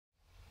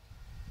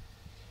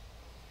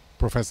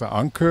Professor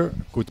Anker,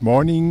 good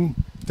morning.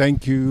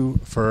 Thank you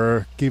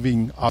for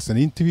giving us an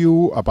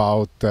interview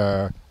about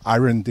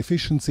iron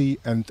deficiency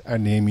and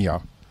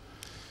anemia.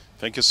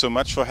 Thank you so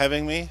much for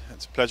having me.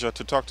 It's a pleasure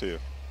to talk to you.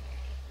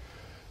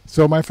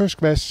 So my first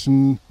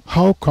question,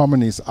 how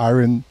common is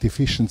iron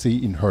deficiency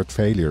in heart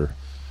failure?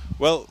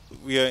 Well,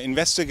 we are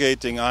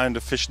investigating iron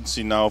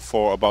deficiency now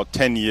for about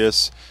 10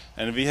 years,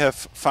 and we have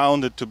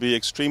found it to be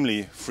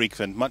extremely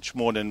frequent, much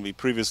more than we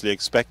previously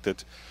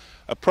expected.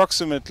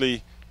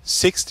 Approximately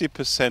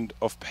 60%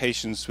 of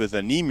patients with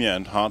anemia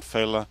and heart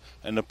failure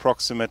and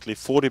approximately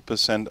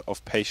 40%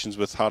 of patients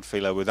with heart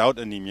failure without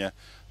anemia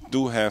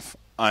do have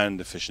iron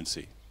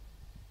deficiency.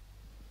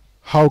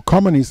 How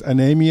common is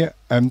anemia,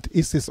 and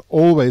is this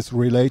always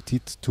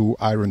related to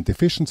iron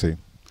deficiency?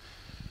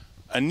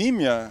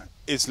 Anemia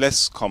is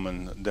less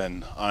common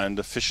than iron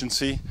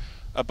deficiency.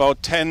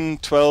 About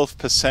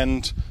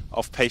 10–12%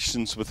 of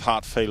patients with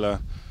heart failure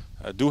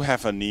do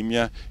have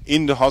anemia.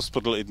 In the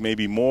hospital it may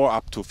be more,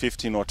 up to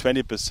 15 or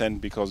 20%,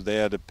 because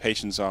there the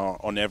patients are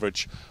on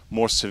average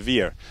more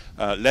severe.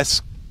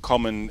 Less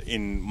common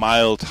in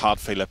mild heart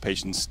failure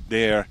patients.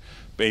 There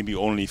maybe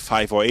only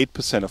 5 or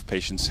 8% of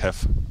patients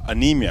have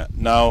anemia.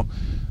 Now,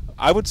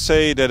 I would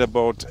say that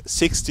about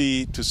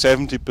 60 to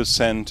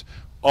 70%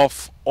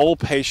 of all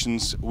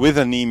patients with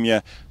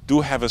anemia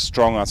do have a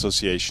strong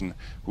association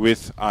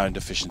with iron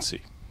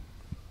deficiency.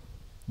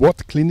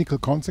 What clinical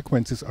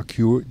consequences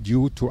occur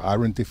due to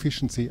iron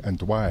deficiency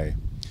and why?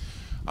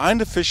 Iron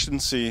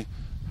deficiency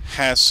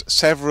has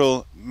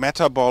several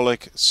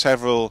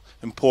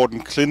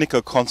important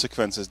clinical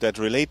consequences that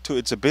relate to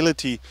its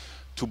ability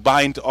to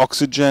bind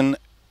oxygen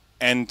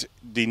and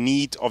the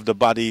need of the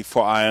body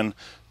for iron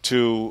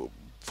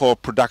for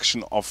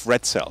production of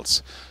red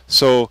cells.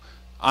 So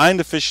iron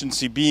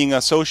deficiency being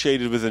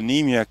associated with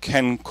anemia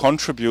can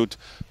contribute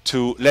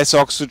to less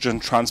oxygen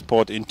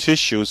transport in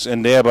tissues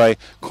and thereby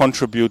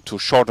contribute to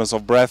shortness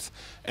of breath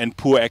and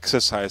poor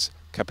exercise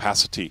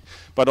capacity.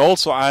 But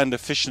also iron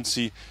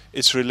deficiency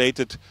is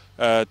related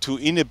to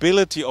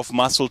inability of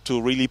muscle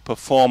to really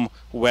perform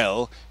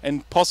well,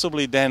 and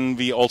possibly then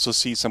we also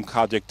see some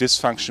cardiac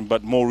dysfunction,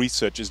 but more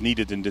research is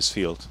needed in this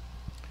field.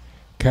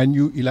 Can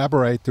you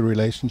elaborate the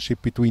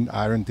relationship between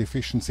iron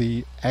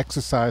deficiency,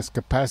 exercise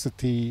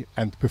capacity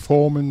and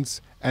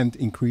performance, and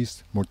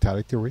increased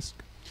mortality risk?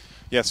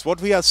 Yes,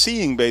 what we are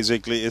seeing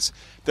basically is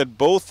that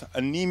both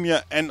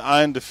anemia and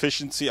iron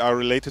deficiency are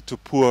related to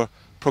poor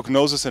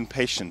prognosis in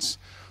patients.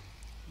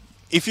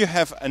 If you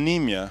have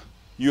anemia,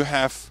 you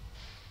have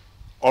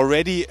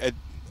already a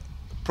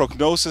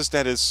prognosis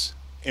that is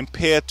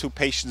impaired to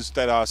patients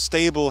that are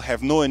stable,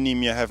 have no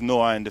anemia, have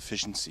no iron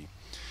deficiency.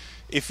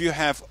 If you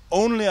have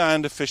only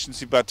iron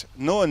deficiency but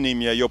no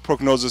anemia, your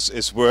prognosis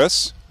is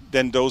worse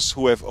than those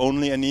who have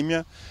only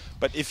anemia.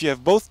 But if you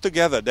have both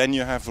together, then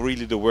you have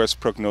really the worst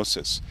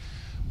prognosis.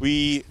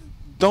 We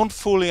don't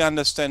fully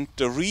understand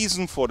the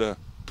reason for the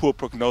poor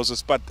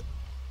prognosis, but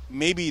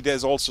maybe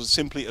there's also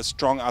simply a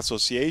strong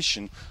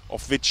association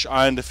of which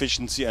iron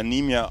deficiency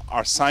anemia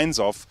are signs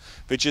of,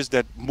 which is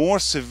that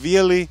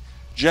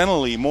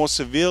generally more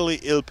severely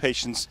ill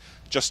patients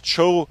just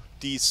show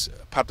these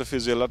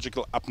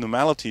pathophysiological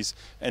abnormalities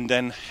and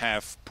then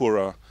have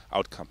poorer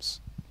outcomes.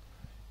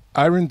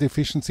 Iron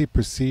deficiency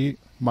per se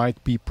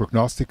might be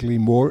prognostically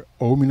more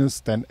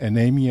ominous than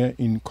anemia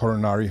in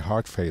coronary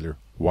heart failure.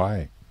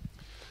 Why?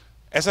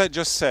 As I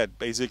just said,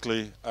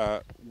 basically,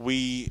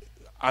 we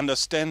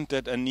understand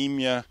that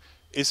anemia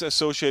is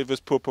associated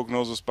with poor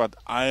prognosis, but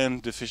iron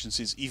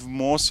deficiency is even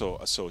more so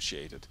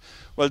associated.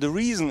 Well, the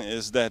reason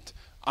is that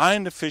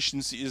iron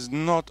deficiency is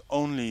not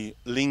only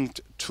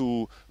linked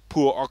to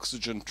poor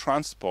oxygen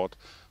transport,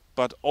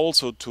 but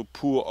also to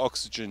poor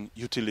oxygen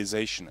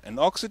utilization. And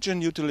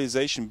oxygen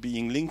utilization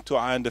being linked to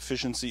iron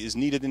deficiency is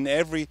needed in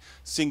every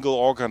single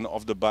organ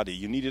of the body.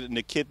 You need it in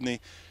the kidney,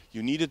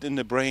 you need it in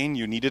the brain,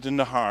 you need it in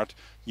the heart,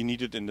 you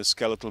need it in the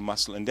skeletal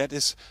muscle. And that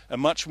is a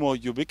much more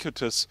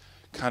ubiquitous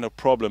kind of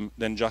problem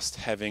than just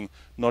having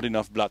not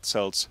enough blood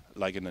cells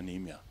like in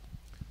anemia.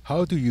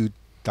 How do you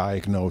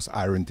diagnose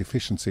iron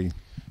deficiency?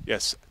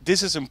 Yes,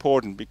 this is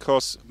important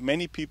because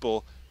many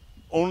people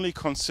only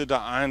consider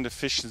iron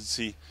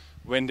deficiency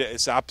when there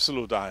is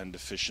absolute iron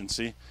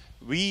deficiency.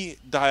 We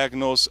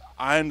diagnose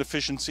iron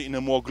deficiency in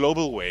a more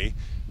global way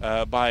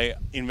by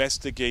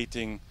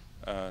investigating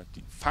the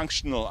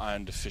functional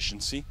iron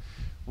deficiency.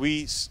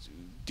 We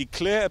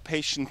declare a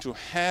patient to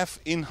have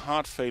in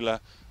heart failure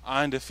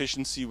iron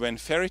deficiency when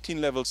ferritin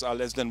levels are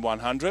less than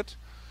 100,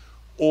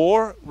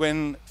 or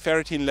when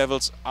ferritin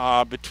levels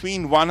are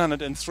between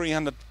 100 and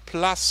 300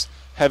 plus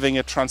having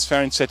a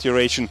transferrin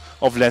saturation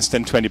of less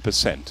than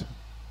 20%.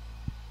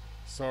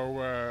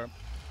 So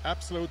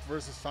absolute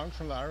versus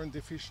functional iron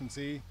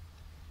deficiency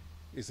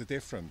is a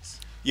difference.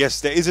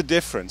 Yes, there is a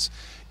difference.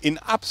 In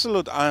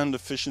absolute iron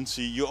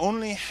deficiency, you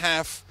only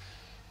have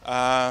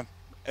a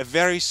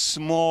very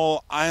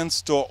small iron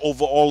store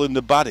overall in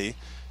the body,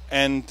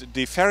 and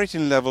the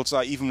ferritin levels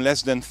are even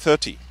less than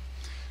 30.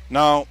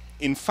 Now,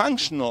 in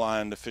functional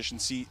iron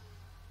deficiency,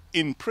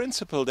 in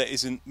principle, there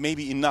is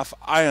maybe enough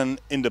iron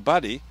in the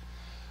body,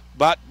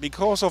 but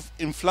because of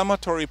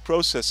inflammatory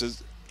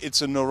processes,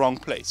 it's in the wrong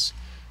place.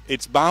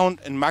 It's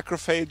bound in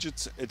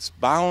macrophages, it's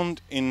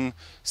bound in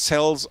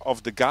cells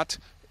of the gut,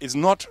 it's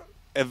not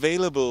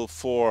available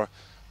for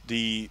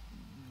the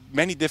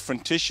many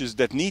different tissues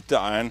that need the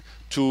iron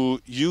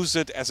to use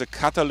it as a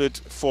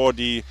catalyst for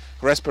the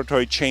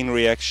respiratory chain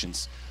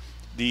reactions.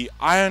 The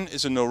iron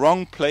is in the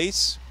wrong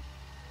place,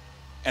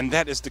 and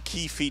that is the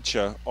key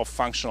feature of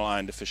functional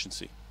iron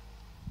deficiency.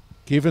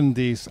 Given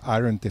these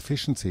iron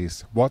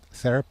deficiencies, what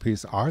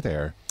therapies are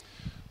there?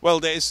 Well,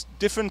 there is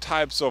different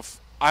types of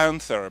iron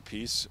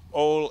therapies,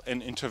 oral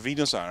and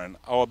intravenous iron.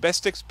 Our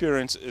best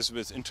experience is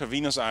with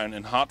intravenous iron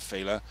in heart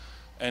failure,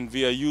 and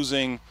we are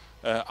using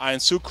iron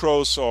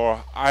sucrose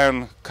or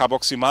iron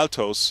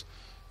carboxymaltose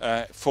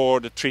for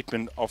the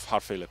treatment of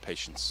heart failure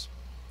patients.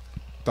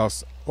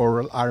 Does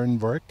oral iron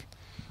work?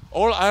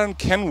 Oral iron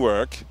can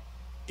work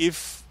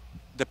if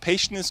the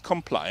patient is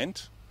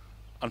compliant.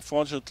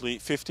 Unfortunately,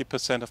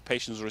 50% of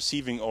patients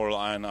receiving oral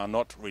iron are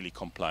not really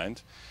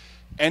compliant.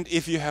 And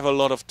if you have a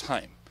lot of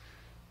time.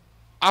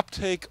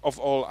 Uptake of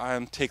oral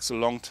iron takes a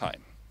long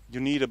time. You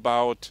need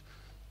about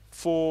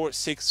 4,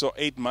 6 or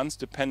 8 months,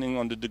 depending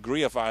on the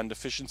degree of iron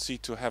deficiency,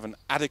 to have an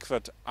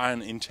adequate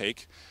iron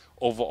intake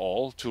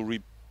overall to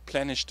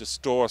replenish the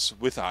stores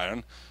with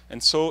iron.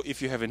 And so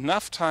if you have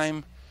enough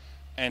time,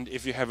 and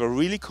if you have a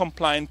really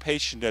compliant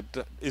patient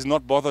that is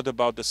not bothered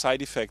about the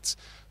side effects,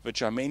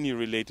 which are mainly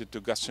related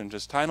to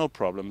gastrointestinal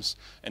problems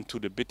and to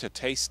the bitter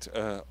taste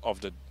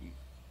of the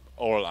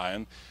oral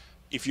iron,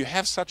 if you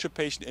have such a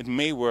patient, it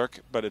may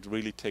work, but it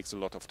really takes a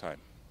lot of time.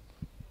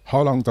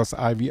 How long does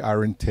IV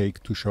iron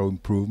take to show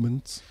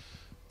improvements?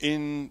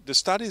 In the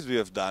studies we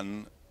have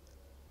done,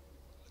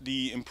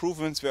 the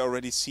improvements were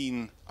already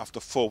seen after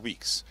 4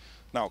 weeks.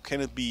 Now,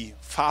 can it be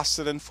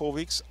faster than 4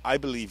 weeks? I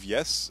believe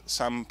yes.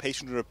 Some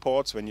patient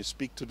reports, when you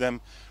speak to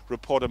them,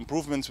 report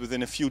improvements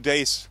within a few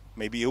days,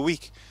 maybe a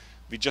week.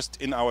 We just,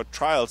 in our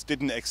trials,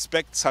 didn't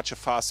expect such a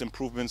fast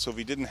improvement, so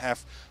we didn't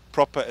have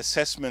proper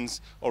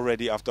assessments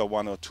already after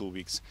 1 or 2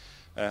 weeks.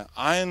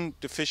 Iron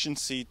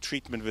deficiency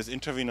treatment with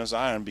intravenous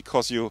iron,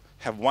 because you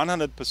have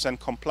 100%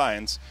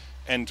 compliance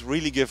and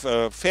really give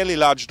a fairly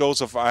large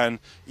dose of iron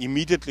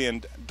immediately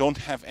and don't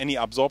have any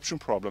absorption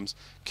problems,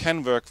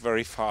 can work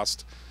very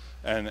fast,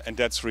 and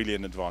that's really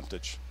an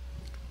advantage.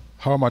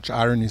 How much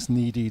iron is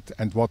needed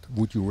and what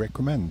would you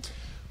recommend?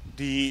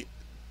 The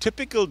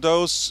typical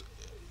dose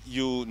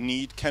you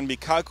need can be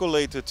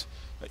calculated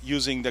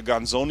using the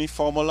Ganzoni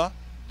formula,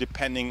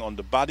 depending on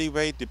the body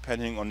weight,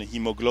 depending on the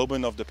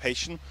hemoglobin of the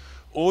patient,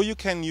 or you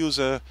can use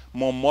a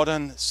more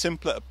modern,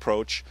 simpler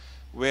approach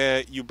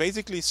where you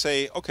basically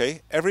say,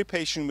 okay, every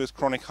patient with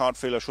chronic heart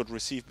failure should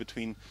receive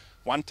between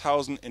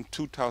 1,000 and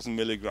 2,000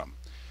 milligram.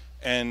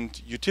 And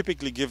you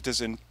typically give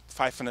this in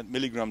 500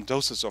 milligram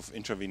doses of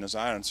intravenous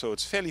iron, so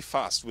it's fairly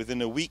fast.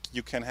 Within a week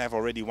you can have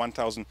already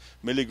 1,000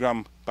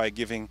 milligram by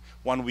giving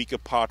 1 week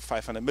apart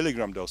 500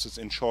 milligram doses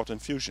in short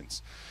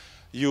infusions.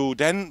 You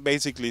then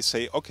basically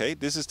say, okay,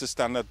 this is the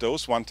standard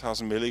dose,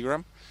 1,000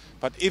 milligram,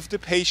 but if the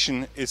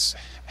patient is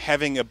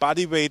having a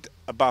body weight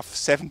above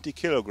 70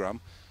 kilogram,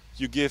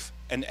 you give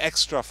an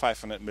extra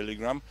 500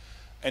 milligram,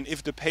 and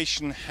if the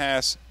patient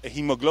has a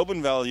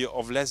hemoglobin value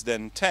of less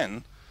than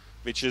 10,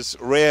 which is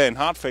rare in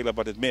heart failure,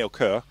 but it may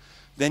occur,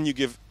 then you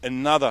give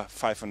another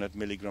 500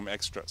 milligram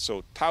extra. So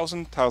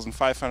 1,000,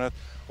 1,500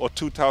 or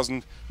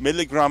 2,000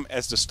 milligram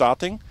as the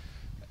starting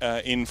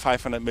in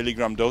 500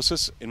 milligram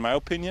doses, in my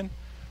opinion.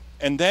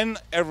 And then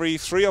every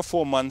 3 or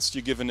 4 months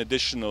you give an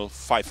additional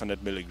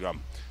 500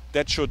 milligram.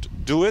 That should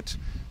do it.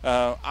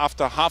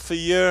 After half a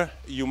year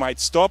you might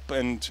stop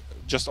and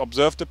just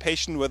observe the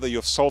patient whether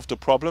you've solved the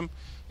problem.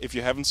 If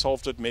you haven't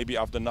solved it, maybe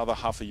after another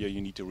half a year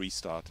you need to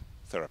restart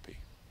therapy.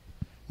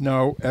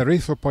 Now,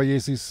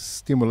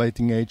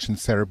 erythropoiesis-stimulating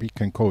agent therapy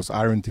can cause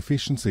iron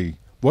deficiency.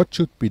 What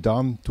should be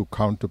done to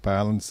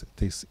counterbalance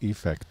this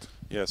effect?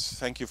 Yes,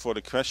 thank you for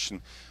the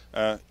question.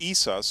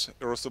 ESAs,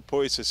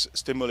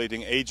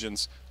 erythropoiesis-stimulating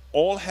agents,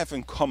 all have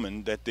in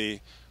common that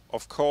they,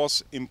 of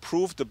course,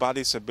 improve the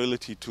body's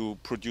ability to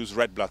produce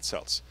red blood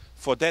cells.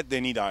 For that, they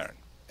need iron.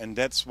 And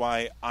that's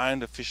why iron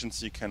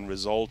deficiency can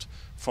result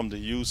from the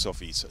use of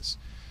ESAs.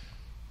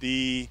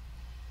 The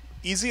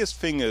easiest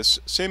thing is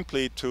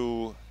simply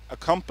to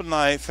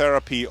accompany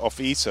therapy of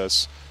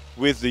ESAs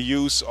with the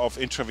use of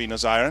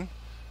intravenous iron.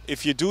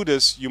 If you do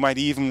this, you might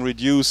even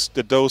reduce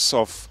the dose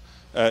of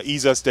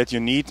ESAs that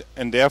you need,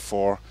 and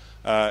therefore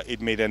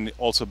it may then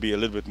also be a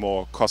little bit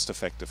more cost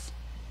effective.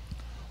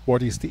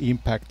 What is the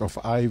impact of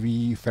IV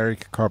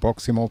ferric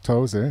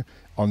carboxymaltose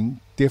on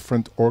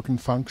different organ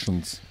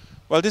functions?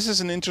 Well, this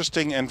is an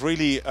interesting and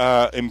really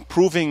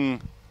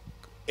improving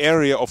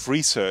area of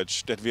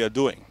research that we are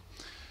doing.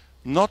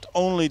 Not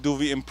only do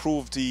we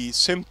improve the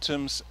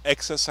symptoms,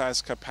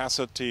 exercise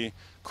capacity,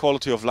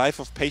 quality of life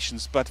of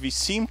patients, but we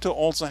seem to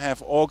also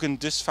have organ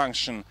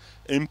dysfunction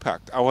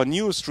impact. Our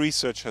newest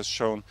research has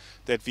shown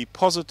that we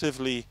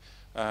positively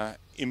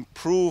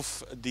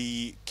improve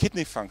the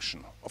kidney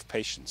function of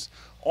patients.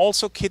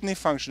 Also, kidney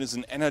function is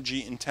an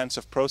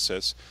energy-intensive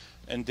process,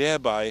 and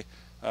thereby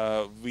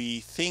We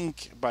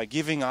think by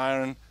giving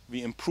iron,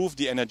 we improve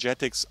the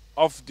energetics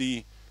of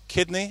the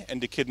kidney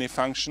and the kidney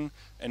function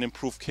and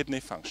improve kidney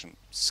function.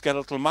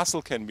 Skeletal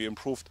muscle can be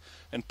improved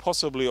and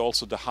possibly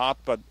also the heart,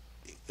 but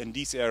in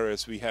these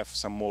areas we have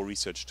some more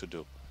research to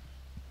do.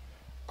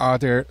 Are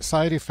there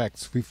side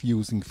effects with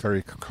using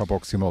ferric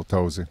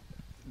carboxymaltose?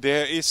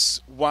 There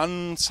is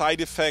one side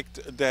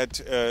effect that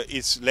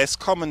is less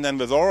common than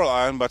with oral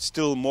iron, but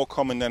still more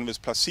common than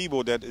with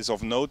placebo, that is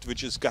of note,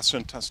 which is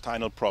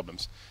gastrointestinal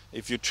problems.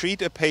 If you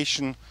treat a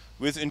patient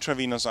with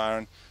intravenous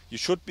iron, you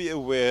should be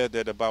aware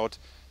that about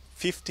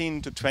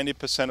 15 to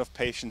 20% of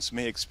patients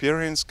may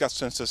experience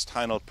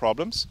gastrointestinal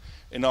problems.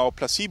 In our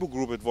placebo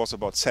group it was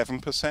about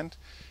 7%.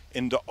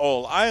 In the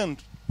all iron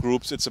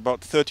groups it's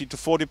about 30 to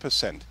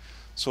 40%.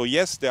 So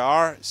yes, there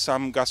are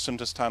some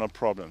gastrointestinal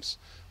problems,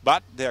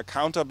 but they are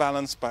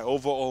counterbalanced by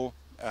overall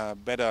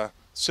better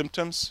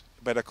symptoms,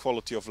 better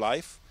quality of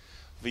life.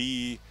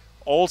 We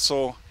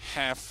also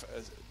have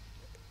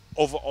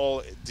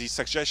overall the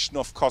suggestion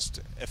of cost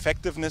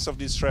effectiveness of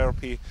this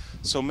therapy,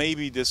 so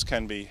maybe this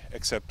can be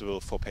acceptable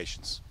for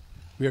patients.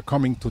 We are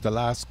coming to the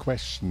last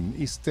question.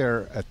 Is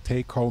there a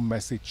take-home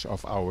message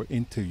of our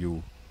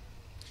interview?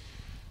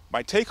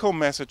 My take-home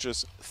message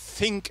is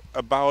think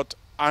about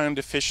iron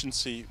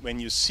deficiency when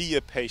you see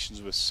a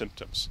patient with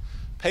symptoms.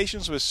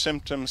 Patients with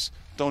symptoms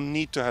don't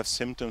need to have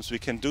symptoms. We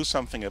can do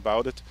something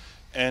about it.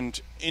 And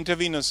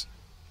intravenous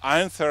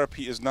iron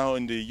therapy is now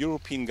in the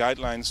European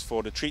guidelines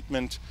for the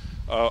treatment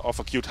of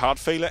acute heart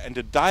failure, and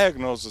the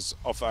diagnosis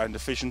of iron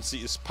deficiency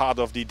is part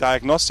of the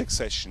diagnostic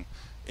session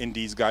in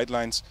these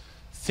guidelines.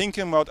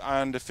 Thinking about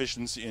iron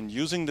deficiency and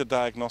using the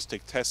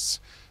diagnostic tests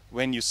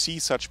when you see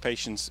such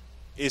patients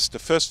is the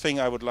first thing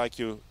I would like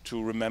you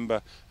to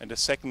remember. And the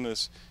second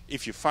is,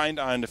 if you find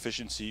iron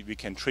deficiency, we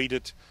can treat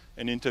it,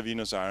 and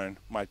intravenous iron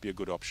might be a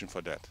good option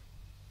for that.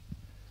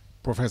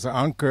 Professor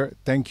Anker,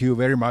 thank you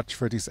very much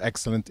for this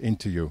excellent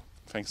interview.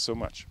 Thanks so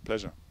much.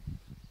 Pleasure.